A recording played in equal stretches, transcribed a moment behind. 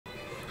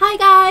Hi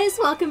guys,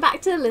 welcome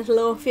back to Little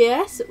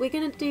Orpheus. We're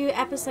going to do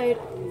episode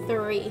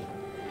 3.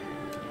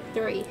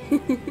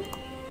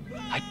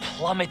 I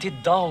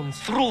plummeted down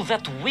through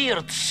that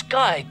weird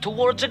sky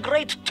towards a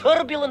great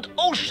turbulent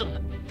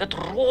ocean that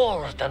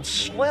roared and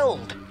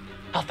swelled.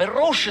 A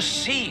ferocious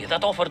sea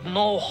that offered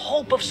no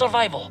hope of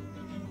survival.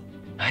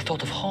 I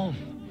thought of home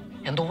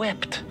and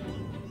wept,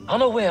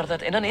 unaware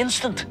that in an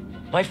instant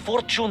my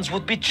fortunes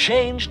would be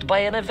changed by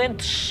an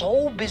event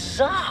so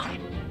bizarre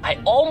I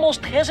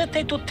almost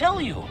hesitate to tell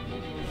you.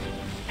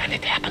 And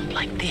it happened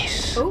like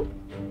this. Oh.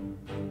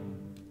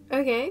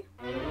 Okay.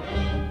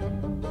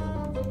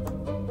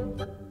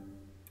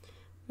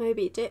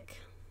 Moby Dick.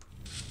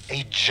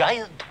 A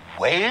giant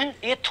whale?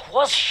 It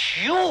was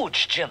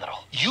huge,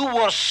 General. You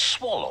were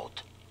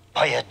swallowed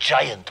by a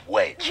giant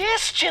whale.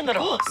 Yes,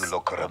 General. You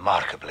look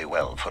remarkably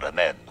well for a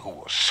man who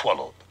was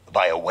swallowed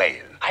by a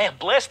whale. I am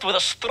blessed with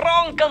a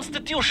strong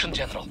constitution,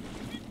 General.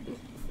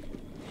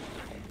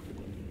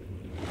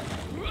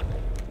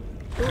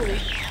 Ooh,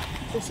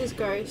 this is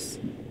gross.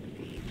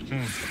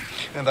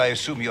 And I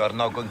assume you are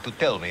now going to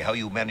tell me how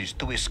you managed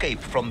to escape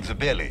from the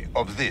belly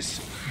of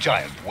this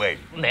giant whale.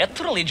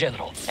 Naturally,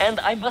 General. And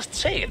I must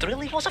say, it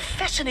really was a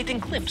fascinating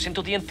glimpse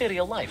into the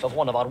interior life of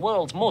one of our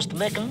world's most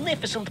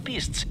magnificent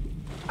beasts.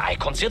 I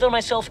consider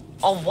myself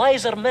a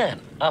wiser man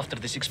after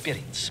this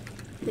experience.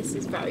 This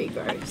is very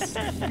gross.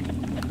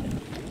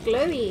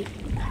 Glowy.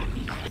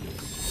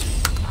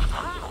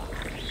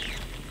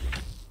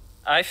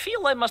 I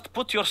feel I must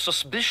put your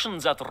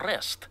suspicions at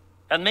rest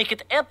and make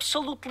it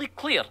absolutely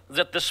clear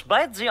that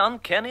despite the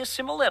uncanny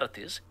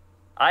similarities,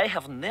 I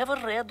have never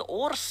read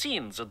or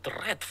seen the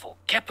dreadful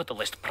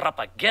capitalist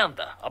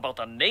propaganda about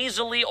a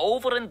nasally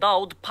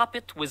over-endowed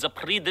puppet with a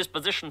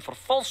predisposition for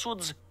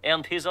falsehoods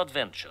and his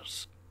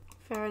adventures.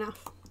 Fair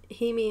enough.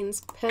 He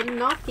means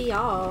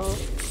Pinocchio.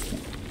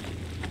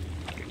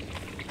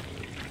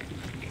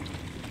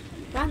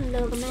 Run,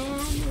 little man,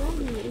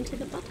 run into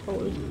the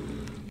butthole.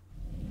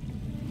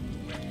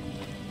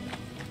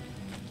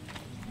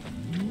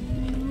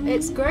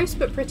 It's gross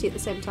but pretty at the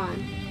same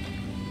time.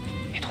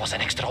 It was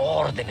an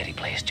extraordinary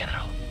place,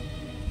 General.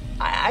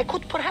 I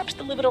could perhaps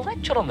deliver a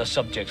lecture on the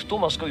subject to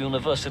Moscow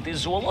University's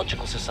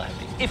Zoological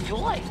Society, if you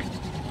like.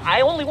 I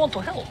only want to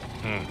help.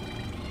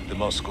 The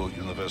Moscow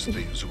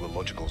University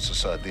Zoological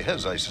Society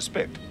has, I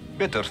suspect,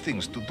 better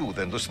things to do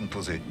than listen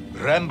to the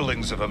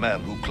ramblings of a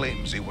man who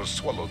claims he was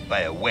swallowed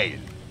by a whale.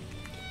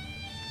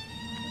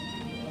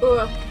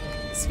 Ooh,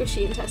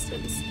 squishy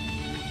intestines.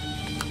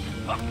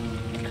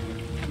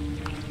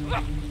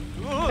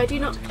 I do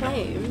not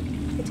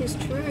claim. It is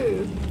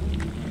true.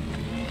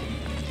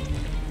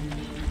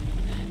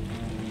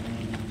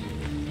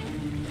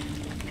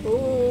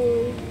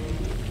 Ooh.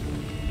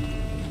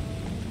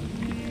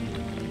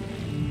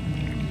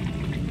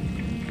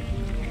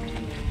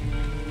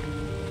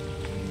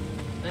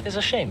 That is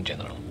a shame,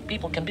 General.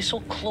 People can be so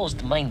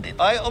closed-minded.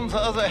 I, on the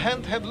other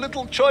hand, have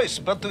little choice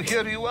but to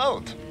hear you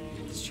out.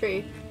 It's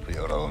true. For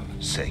your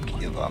own sake,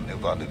 Ivan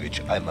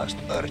Ivanovich, I must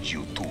urge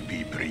you to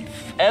be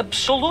brief.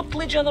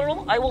 Absolutely,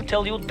 General. I will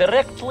tell you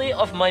directly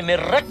of my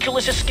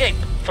miraculous escape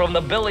from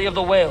the belly of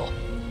the whale.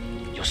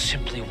 You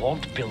simply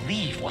won't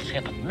believe what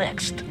happened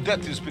next.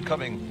 That is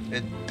becoming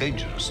a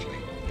dangerously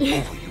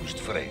overused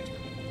phrase,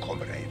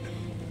 comrade.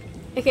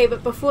 Okay,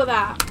 but before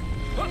that...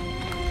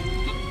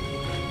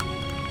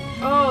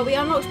 Oh, we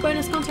unlocked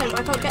bonus content,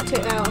 but I can't get to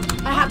it now.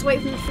 I had to wait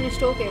for them to finish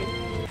talking.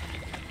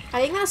 I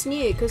think that's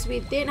new, because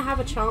we didn't have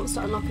a chance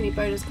to unlock any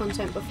bonus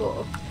content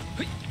before.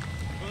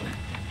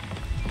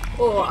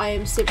 Or I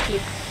am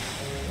simply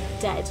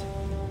dead.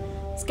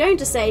 I was going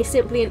to say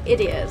simply an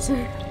idiot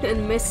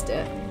and missed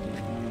it.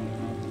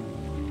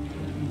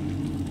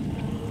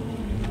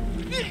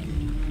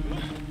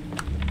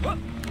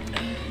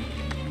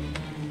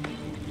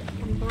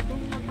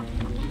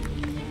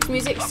 This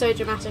music's so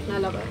dramatic and I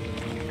love it.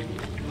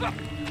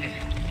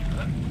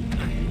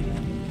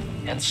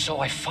 And so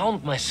I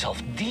found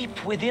myself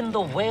deep within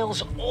the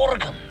whale's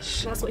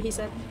organs. That's what he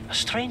said. A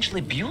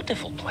strangely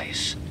beautiful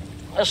place.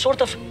 A sort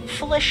of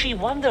fleshy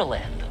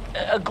wonderland.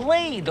 A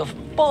glade of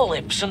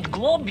polyps and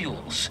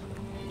globules.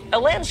 A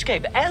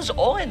landscape as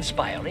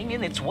awe-inspiring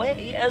in its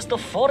way as the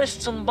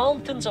forests and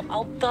mountains of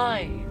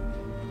Altai.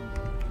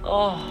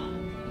 Oh,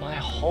 my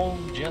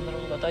home,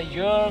 General, that I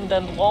yearned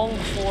and longed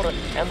for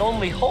and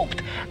only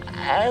hoped,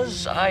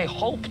 as I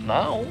hope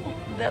now,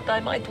 that I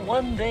might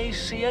one day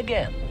see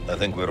again. I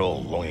think we're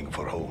all longing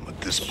for home at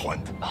this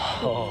point.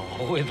 Oh,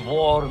 with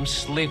warm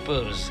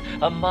slippers,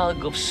 a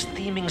mug of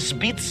steaming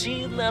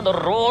Spitzel and a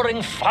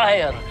roaring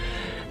fire.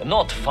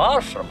 Not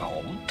far from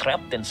home,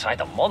 trapped inside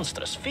a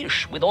monstrous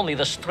fish with only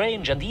the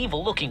strange and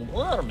evil-looking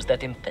worms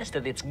that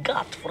infested its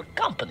gut for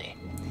company.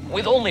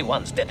 With only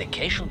one's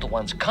dedication to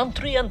one's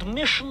country and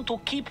mission to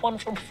keep one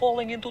from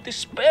falling into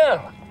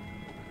despair.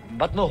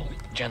 But no,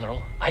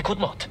 General, I could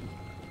not.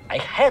 I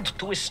had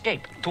to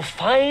escape, to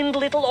find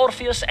little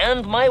Orpheus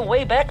and my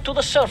way back to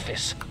the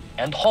surface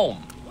and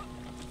home.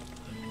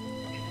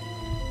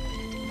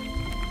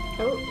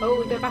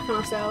 Oh, we go back on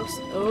ourselves.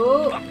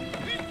 Oh.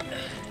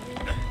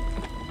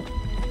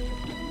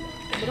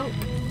 Badonk.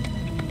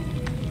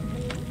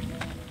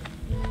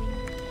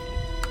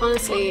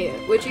 Honestly,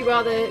 would you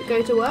rather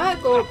go to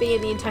work or be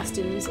in the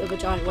intestines of a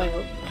giant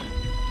whale?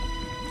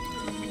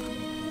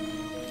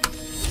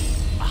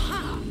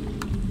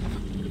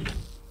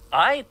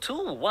 I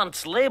too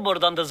once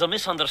labored under the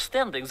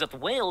misunderstanding that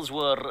whales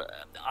were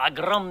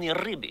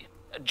agramniribi,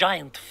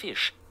 giant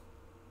fish.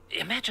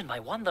 Imagine my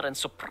wonder and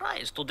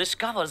surprise to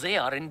discover they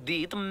are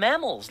indeed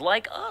mammals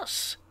like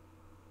us.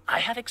 I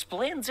have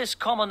explained this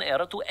common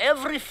error to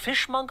every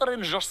fishmonger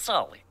in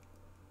Jorsali.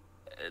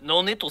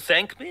 No need to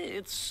thank me,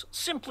 it's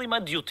simply my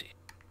duty.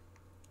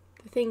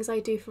 The things I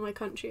do for my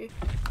country.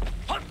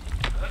 I'm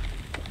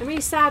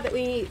really sad that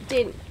we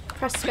didn't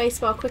press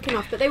spacebar quick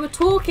enough, but they were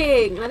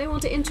talking! I didn't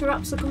want to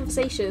interrupt the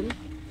conversation.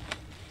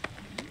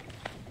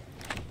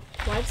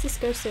 Why does this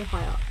go so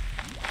high up?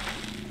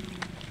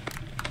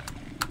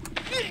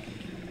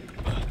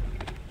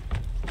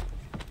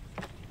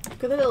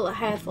 Look at the little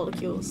hair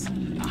follicles.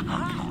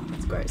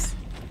 It's gross.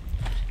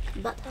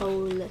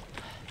 Butthole.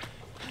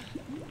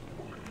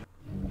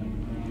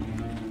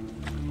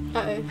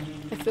 Uh-oh.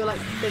 I feel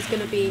like there's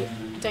gonna be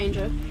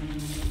danger.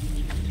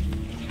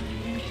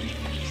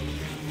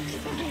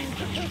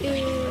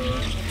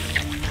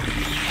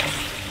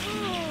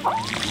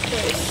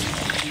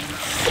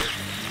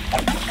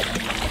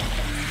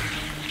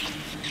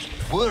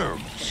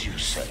 Worms, you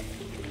say?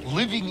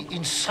 Living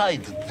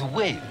inside the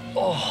whale?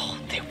 Oh,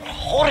 they were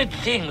horrid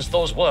things,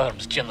 those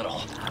worms,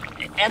 General.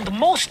 And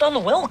most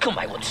unwelcome,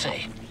 I would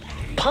say.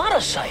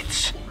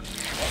 Parasites.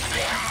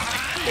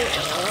 Their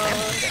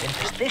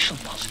infestation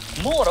was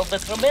more of the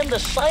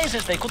tremendous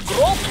sizes they could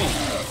grow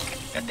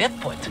to. At that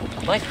point,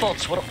 my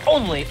thoughts were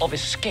only of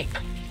escape.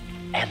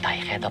 And I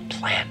had a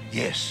plan.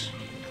 Yes,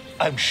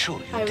 I'm sure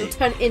you I will did.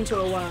 turn into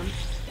a worm.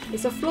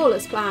 It's a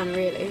flawless plan,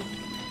 really.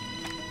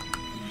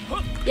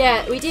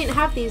 Yeah, we didn't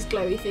have these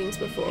glowy things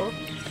before.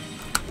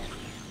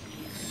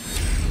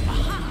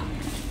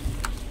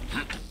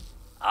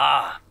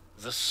 Ah,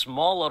 the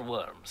smaller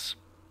worms.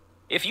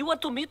 If you were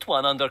to meet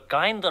one under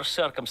kinder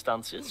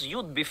circumstances,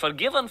 you'd be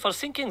forgiven for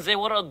thinking they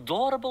were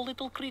adorable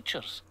little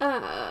creatures.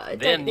 I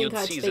Then don't think you'd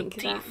I'd see the think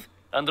that. teeth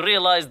and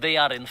realize they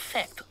are in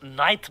fact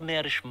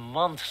nightmarish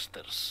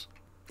monsters.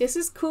 This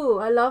is cool.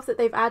 I love that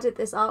they've added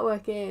this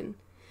artwork in.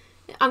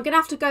 I'm gonna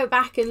have to go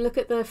back and look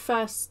at the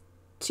first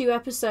 2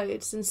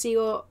 episodes and see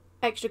what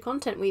extra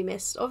content we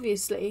missed,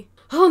 obviously.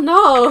 Oh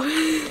no!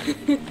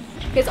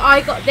 Because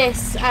I got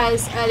this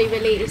as early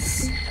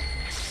release.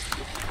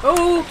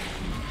 Oh!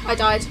 I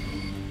died.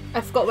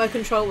 I forgot where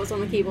control was on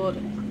the keyboard.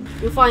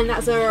 You'll find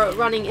that's a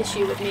running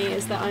issue with me,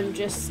 is that I'm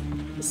just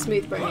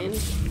smooth-brained.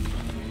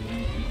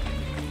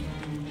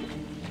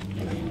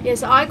 Yeah,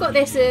 so I got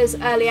this as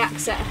early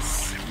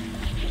access.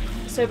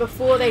 So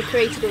before they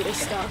created all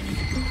this stuff.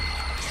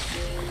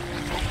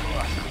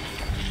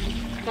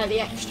 Like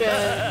the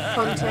extra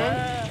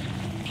content.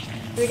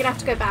 We're gonna have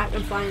to go back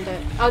and find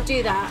it. I'll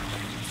do that.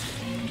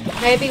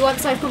 Maybe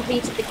once I've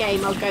completed the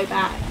game, I'll go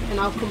back and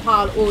I'll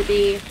compile all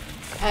the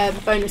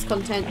bonus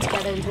content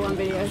together into one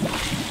video.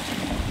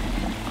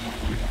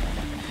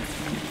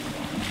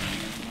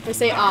 I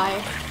say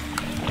I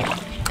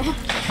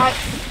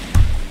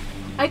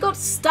got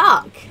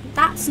stuck.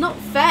 That's not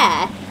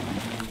fair.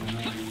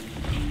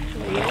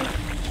 There we go.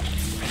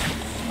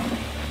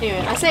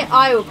 Anyway, I say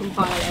I will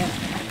compile it.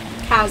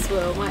 Kaz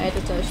will, my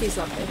editor. She's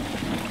lovely.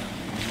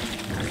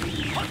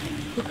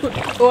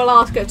 Or I'll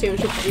ask her to and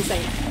she'll probably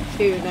say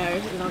to no.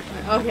 And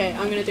okay,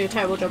 I'm going to do a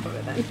terrible job of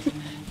it then.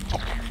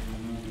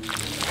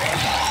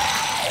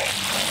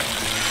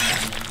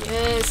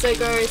 Yeah, it's so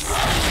gross.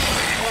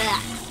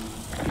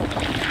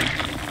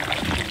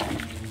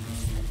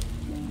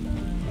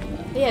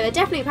 Yeah, they're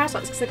definitely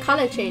parasites because the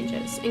colour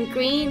changes. And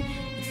green,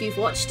 if you've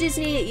watched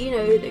Disney, you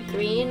know that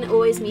green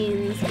always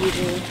means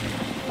evil.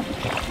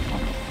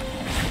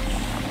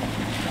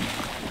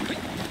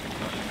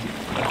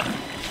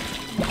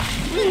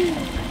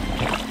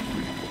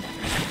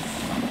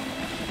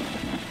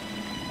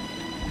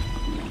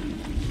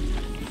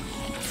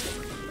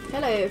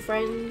 Hello,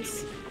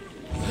 friends.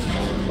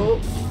 Oh.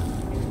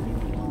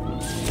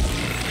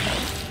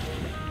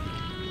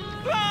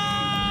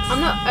 I'm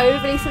not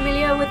overly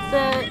familiar with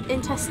the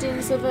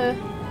intestines of a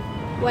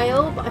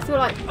whale, but I feel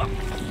like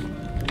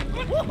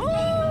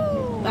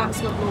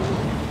that's not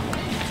normal.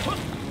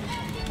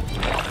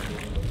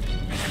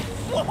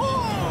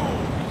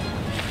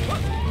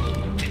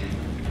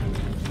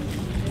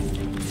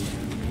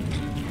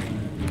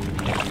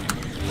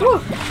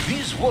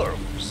 These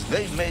worms,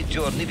 they made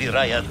your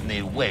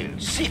Nivirayadne whale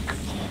sick.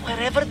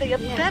 Wherever they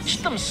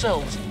attached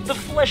themselves, the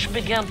flesh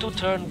began to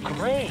turn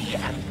grey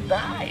and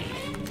die.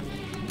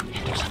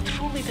 It was a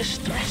truly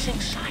distressing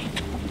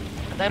sight.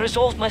 And I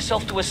resolved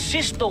myself to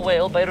assist the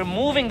whale by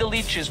removing the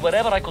leeches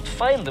wherever I could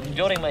find them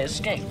during my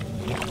escape.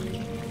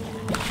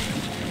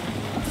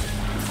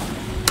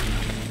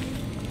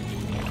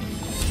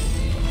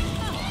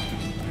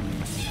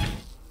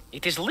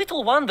 It is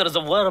little wonder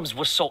the worms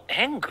were so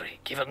angry,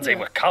 given they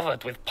were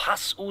covered with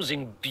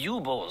pus-oozing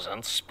buboes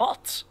and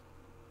spots.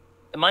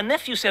 My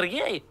nephew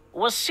Sergei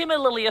was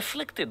similarly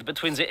afflicted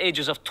between the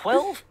ages of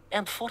 12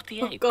 and Oh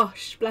 48.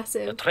 gosh, bless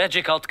A him.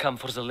 tragic outcome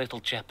for the little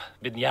chap,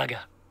 Binyaga.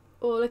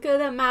 Oh, look at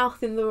their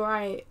mouth in the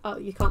right. Oh,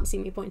 you can't see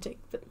me pointing,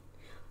 but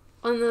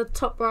on the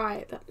top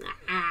right. But,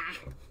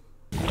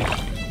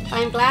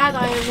 I'm glad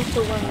I am not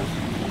a worm.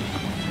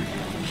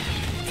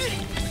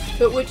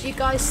 But would you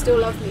guys still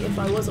love me if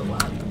I was a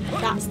worm?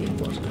 That's the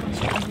important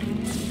question.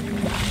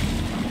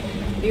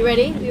 We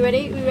ready? We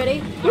ready? We ready?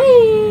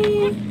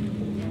 Whee!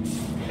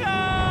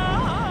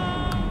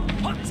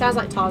 Sounds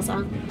like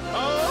Tarzan.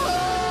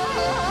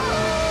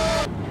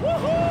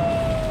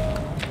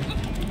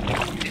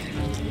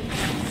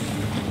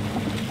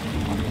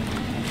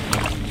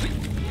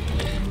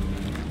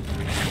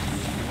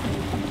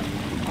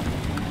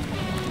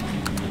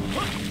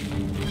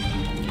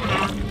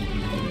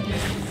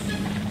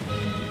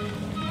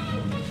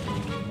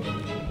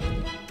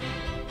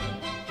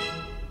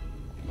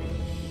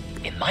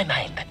 In my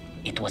mind,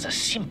 it was a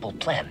simple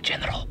plan,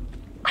 General.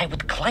 I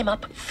would climb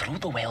up through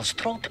the whale's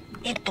throat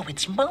into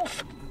its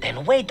mouth,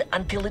 then wait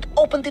until it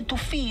opened it to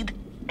feed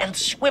and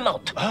swim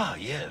out. Ah,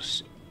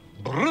 yes.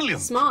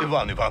 Brilliant, Smart.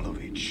 Ivan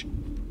Ivanovich.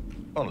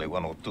 Only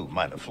one or two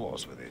minor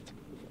flaws with it.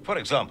 For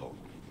example,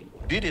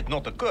 did it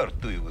not occur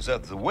to you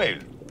that the whale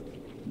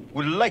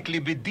will likely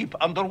be deep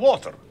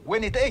underwater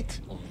when it ate?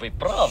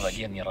 Vyprava,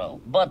 General,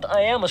 but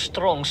I am a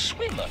strong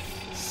swimmer.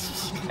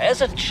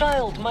 As a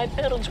child, my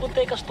parents would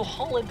take us to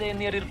holiday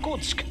near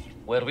Irkutsk,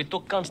 where we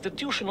took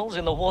constitutionals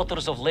in the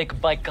waters of Lake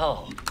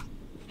Baikal.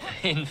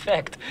 In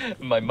fact,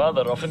 my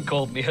mother often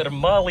called me her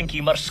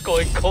malenький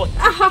морской кот.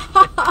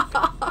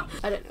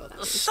 I don't know what that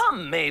means.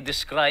 Some may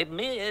describe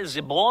me as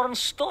a born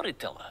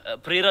storyteller, a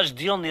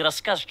прирожденный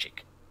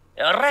рассказчик,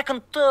 a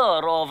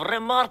raconteur of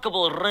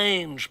remarkable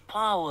range,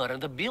 power,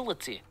 and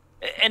ability,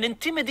 an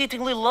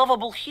intimidatingly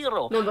lovable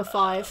hero. Number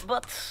 5.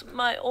 But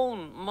my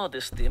own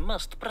modesty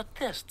must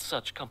protest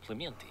such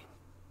complimenting.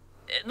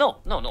 No,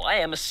 I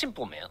am a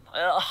simple man,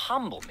 a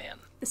humble man.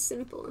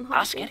 Simple and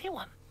Ask humble.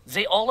 anyone.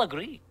 They all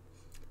agree.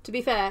 To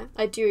be fair,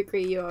 I do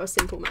agree you are a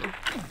simple man.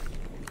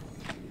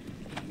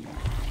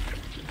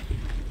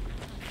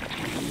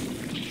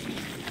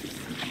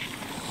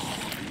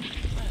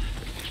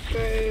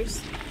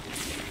 Gross.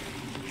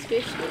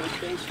 Squish, squish,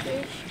 squish,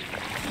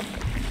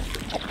 squish.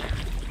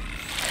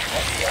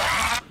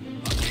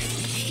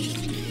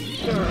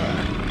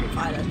 Grr.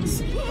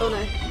 Violence. Oh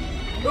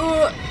no.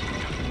 Ooh.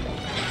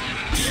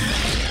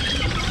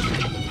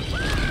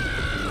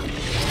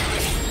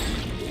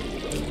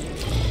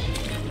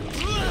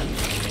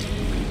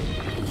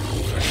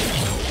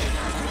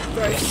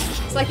 Gross.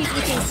 It's like he's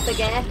eating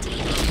spaghetti.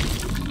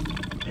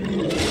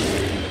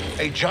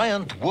 A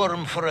giant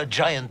worm for a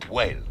giant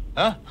whale,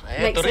 huh?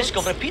 At Makes the risk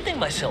of sense. repeating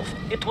myself,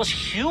 it was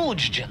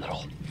huge,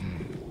 General.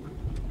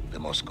 The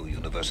Moscow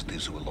University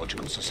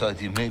Zoological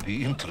Society may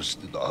be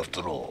interested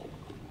after all.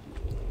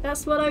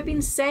 That's what I've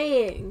been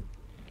saying.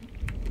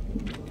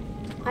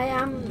 I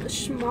am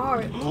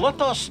smart.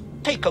 Let us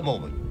take a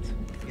moment,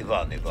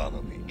 Ivan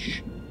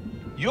Ivanovich.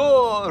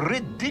 Your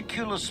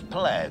ridiculous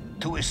plan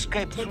to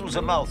escape through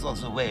the mouth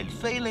of the whale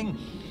failing,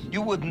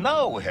 you would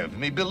now have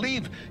me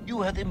believe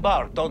you had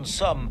embarked on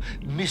some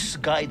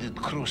misguided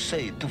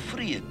crusade to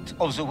free it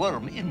of the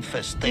worm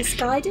infestation.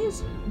 Misguided?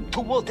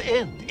 To what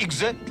end,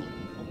 exactly?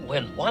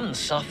 When one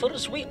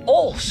suffers, we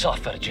all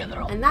suffer,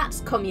 General. And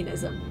that's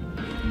communism.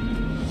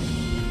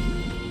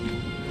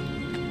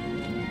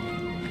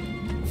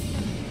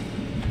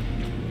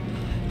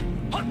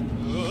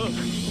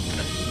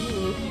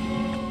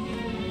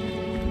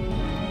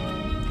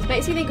 It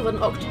makes me think of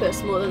an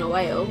octopus more than a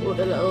whale, or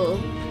the little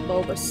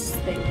bulbous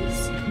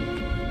things.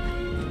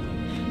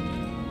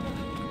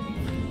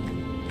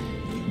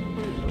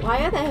 And why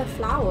are there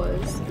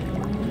flowers?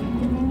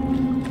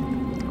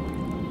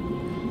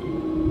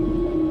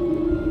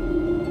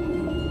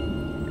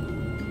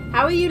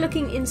 How are you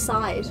looking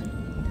inside?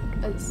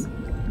 As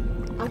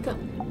I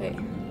can't wait.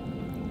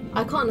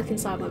 I can't look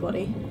inside my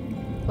body.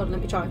 Hold on,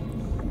 let me try.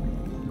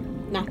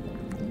 No.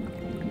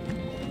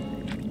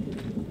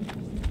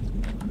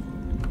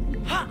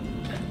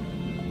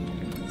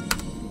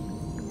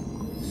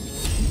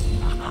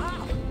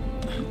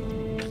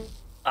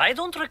 I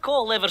don't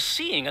recall ever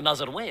seeing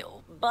another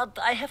whale, but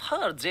I have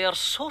heard they are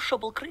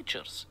sociable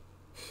creatures.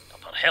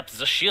 Perhaps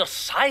the sheer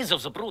size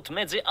of the brute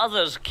made the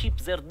others keep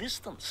their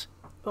distance.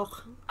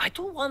 Ugh. I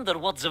do wonder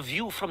what the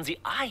view from the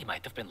eye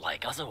might have been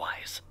like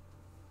otherwise.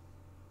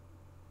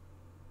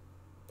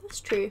 That's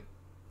true.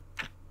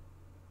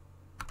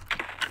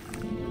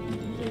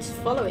 He's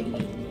following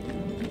me.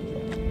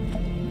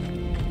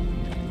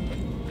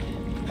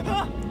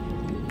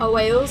 Are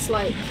whales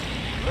like...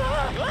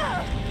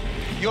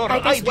 Your I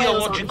guess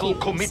whales aren't ideological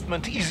humans.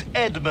 commitment is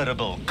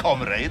admirable,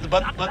 comrade,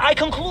 but I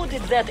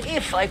concluded that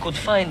if I could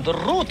find the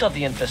root of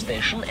the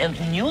infestation and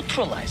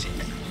neutralize it,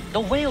 the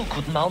whale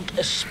could mount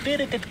a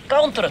spirited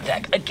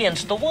counterattack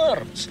against the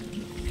worms.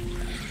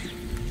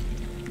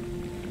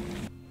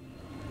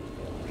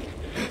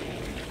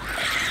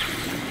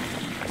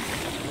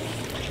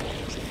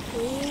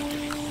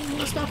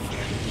 Ooh, stuff.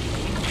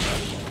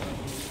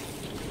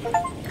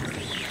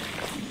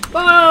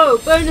 Whoa!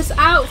 Bonus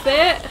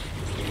outfit!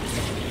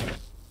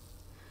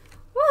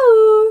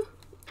 Woo!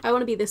 I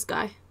want to be this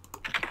guy.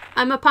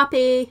 I'm a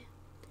puppy.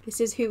 This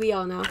is who we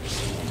are now.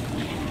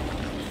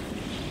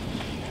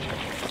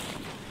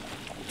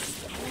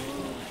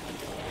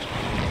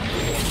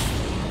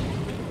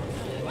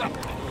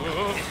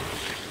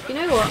 You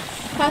know what?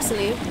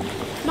 Personally,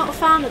 not a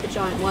fan of the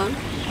giant worm.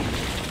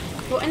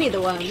 Or any of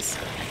the worms.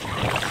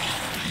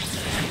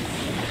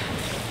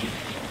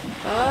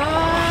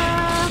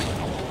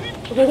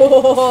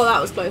 Oh, that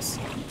was close.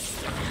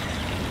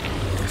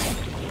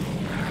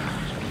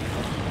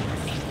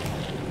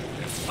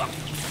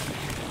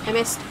 I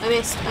missed.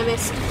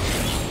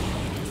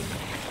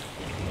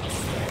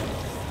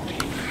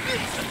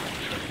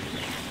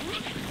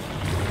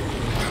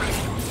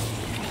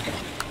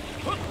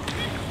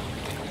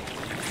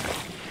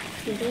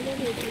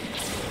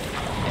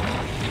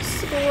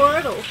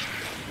 Squirtle.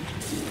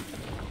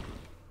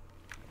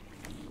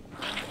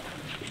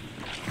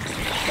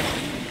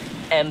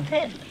 And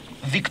then,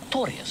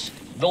 victorious,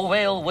 the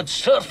whale would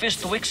surface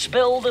to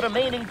expel the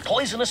remaining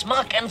poisonous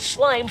muck and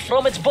slime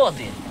from its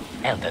body.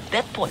 And at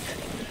that point,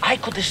 I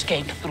could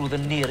escape through the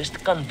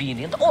nearest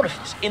convenient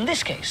orifice. In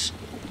this case,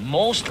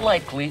 most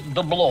likely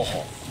the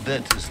blowhole.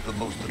 That is the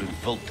most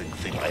revolting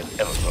thing I've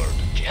ever heard.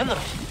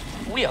 General,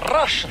 we are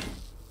Russian.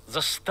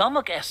 The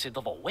stomach acid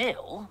of a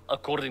whale,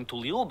 according to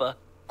Lyuba,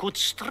 could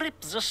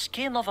strip the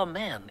skin of a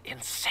man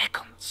in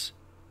seconds.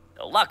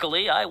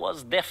 Luckily, I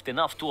was deft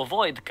enough to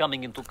avoid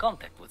coming into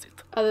contact with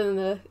it. Other than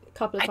the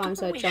couple of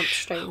times I wish, jumped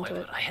straight into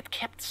however, it. I had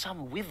kept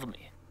some with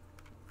me.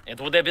 It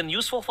would have been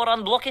useful for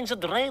unblocking the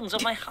drains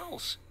of my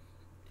house.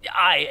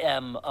 I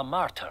am a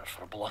martyr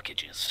for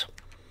blockages.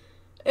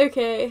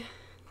 Okay.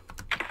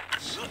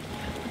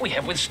 We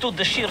have withstood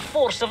the sheer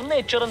force of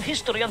nature and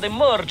history and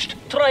emerged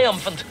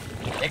triumphant.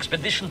 An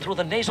expedition through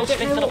the nasal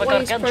sphincter of a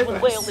gargantuan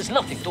whale is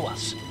nothing to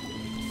us.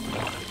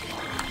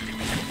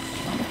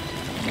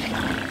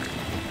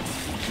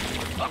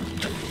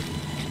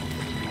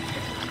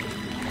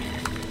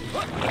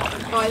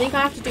 Oh, I think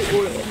I have to do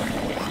all of it.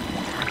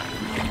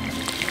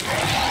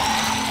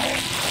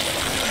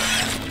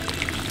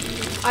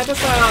 I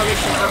prefer our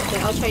original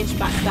outfit. I'll change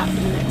back to that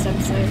for the next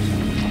episode.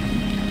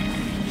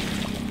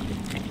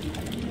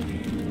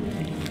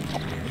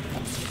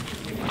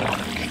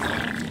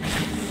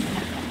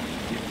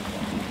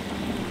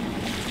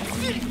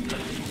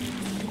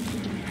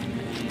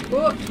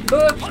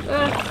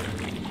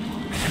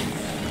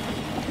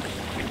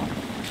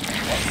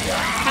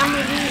 Can we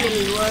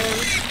really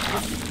worms?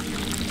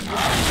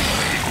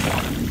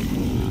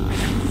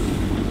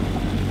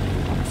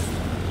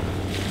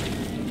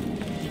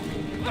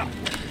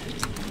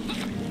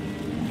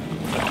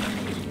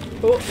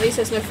 Oh, at least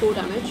there's no fall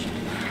damage.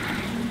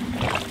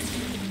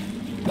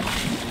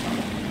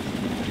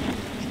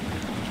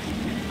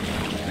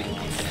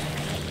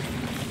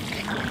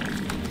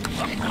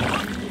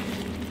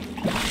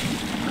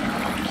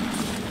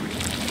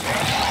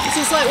 This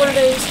is like one of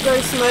those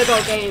gross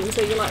mobile games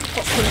where you like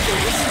pop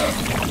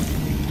pimples.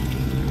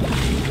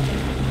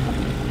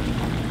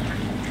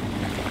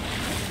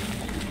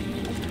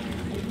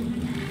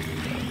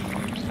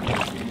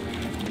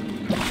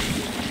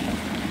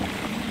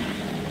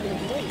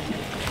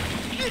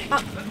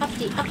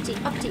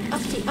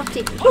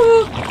 Uppity.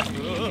 Oh!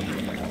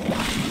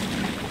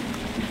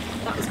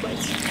 That was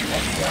close.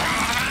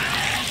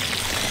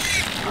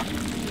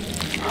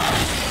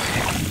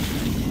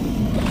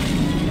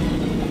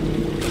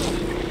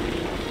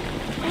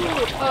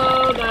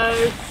 Oh no.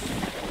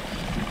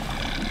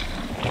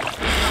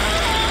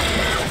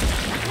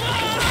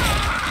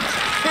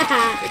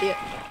 Idiot.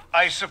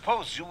 I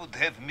suppose you would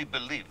have me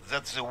believe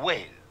that the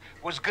whale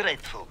was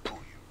grateful to you.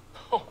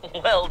 Oh,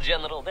 well,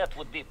 General, that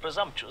would be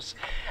presumptuous.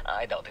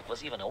 I doubt it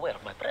was even aware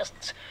of my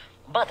presence.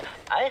 But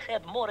I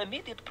had more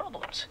immediate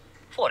problems.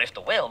 For if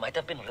the whale might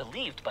have been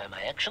relieved by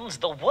my actions,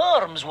 the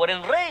worms were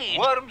enraged.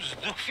 Worms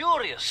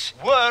furious.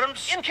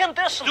 Worms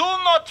Incandescent. do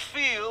not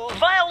feel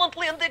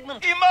Violently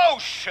indignant.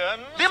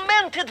 emotions.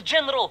 Demented,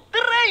 General.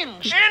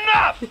 Deranged.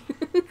 Enough!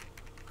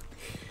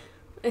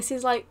 This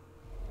is like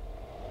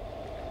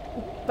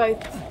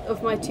both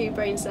of my two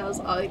brain cells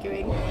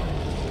arguing.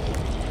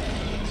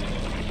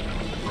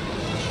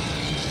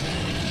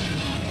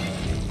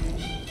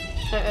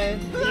 Uh-oh,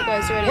 you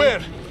guys ready?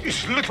 Where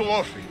is Little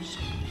Orpheus?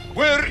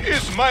 Where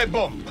is my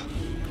bomb?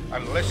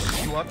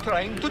 Unless you are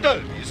trying to dull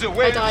me, the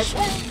whale died.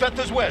 swooped that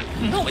as well.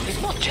 No, it is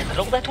not,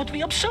 General. That would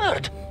be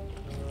absurd.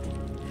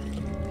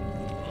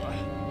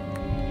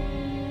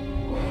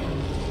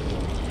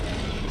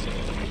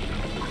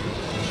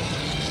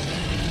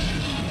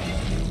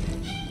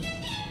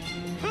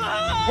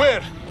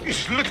 Where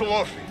is Little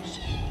Orpheus?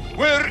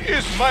 Where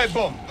is my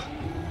bomb?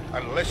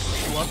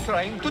 Unless you are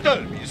trying to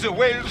dull me, the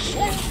whale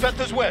swooped that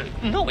as well.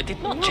 No, it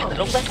did not,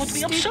 General. That would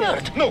be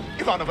absurd. No,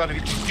 Ivan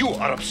Ivanovich, you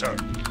are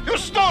absurd. Your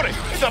story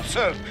is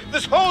absurd.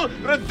 This whole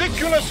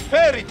ridiculous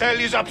fairy tale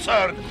is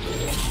absurd.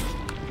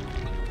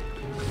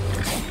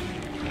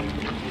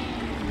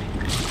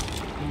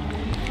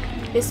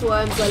 This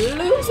worm's a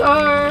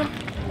loser!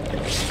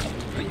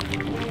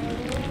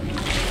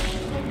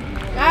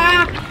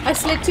 I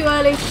slid too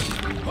early.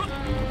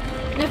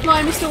 Never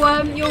mind, Mr.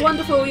 Worm. You're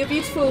wonderful. You're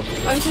beautiful.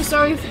 I'm so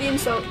sorry for the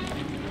insult.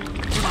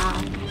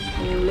 Ah,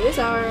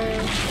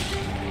 loser.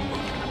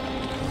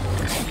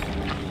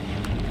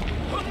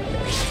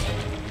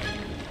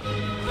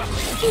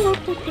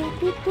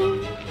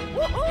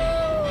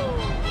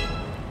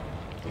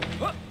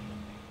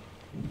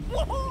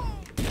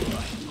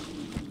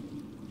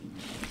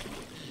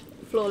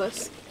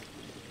 Flawless.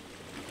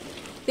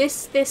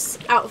 This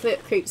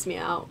outfit creeps me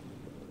out.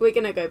 We're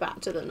gonna go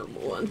back to the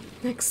normal one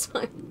next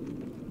time.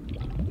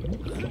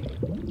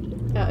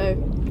 Uh-oh.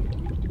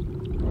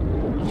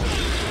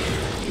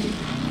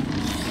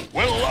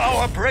 Will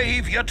our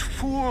brave yet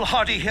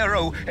foolhardy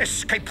hero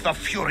escape the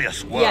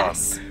furious worm?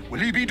 Yes.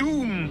 Will he be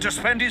doomed to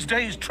spend his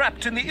days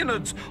trapped in the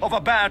innards of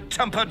a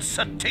bad-tempered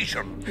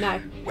cetacean? No.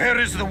 Where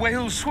is the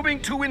whale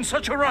swimming to in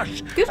such a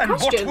rush? Good and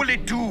question. what will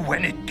it do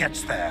when it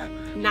gets there?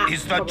 Nah,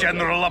 is the probably.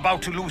 general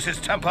about to lose his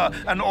temper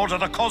and order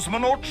the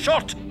cosmonaut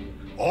shot?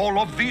 All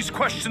of these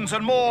questions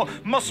and more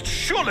must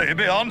surely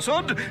be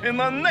answered in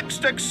the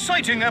next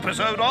exciting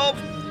episode of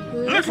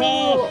Little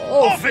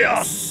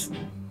Orpheus!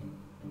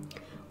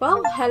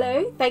 Well,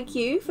 hello. Thank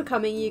you for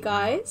coming, you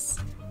guys.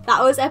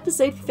 That was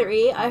episode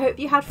 3. I hope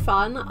you had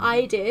fun.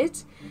 I did.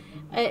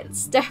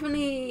 It's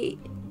definitely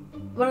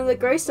one of the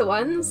grosser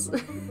ones.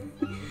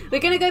 We're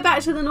going to go back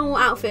to the normal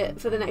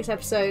outfit for the next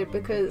episode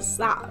because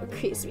that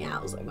creeps me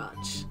out so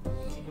much.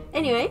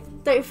 Anyway,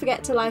 don't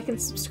forget to like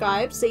and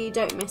subscribe so you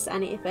don't miss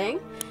anything.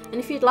 And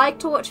if you'd like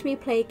to watch me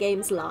play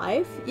games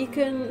live, you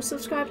can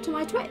subscribe to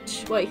my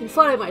Twitch. Well, you can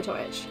follow my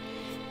Twitch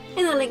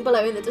in the link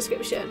below in the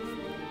description.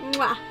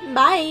 Mwah.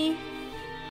 Bye!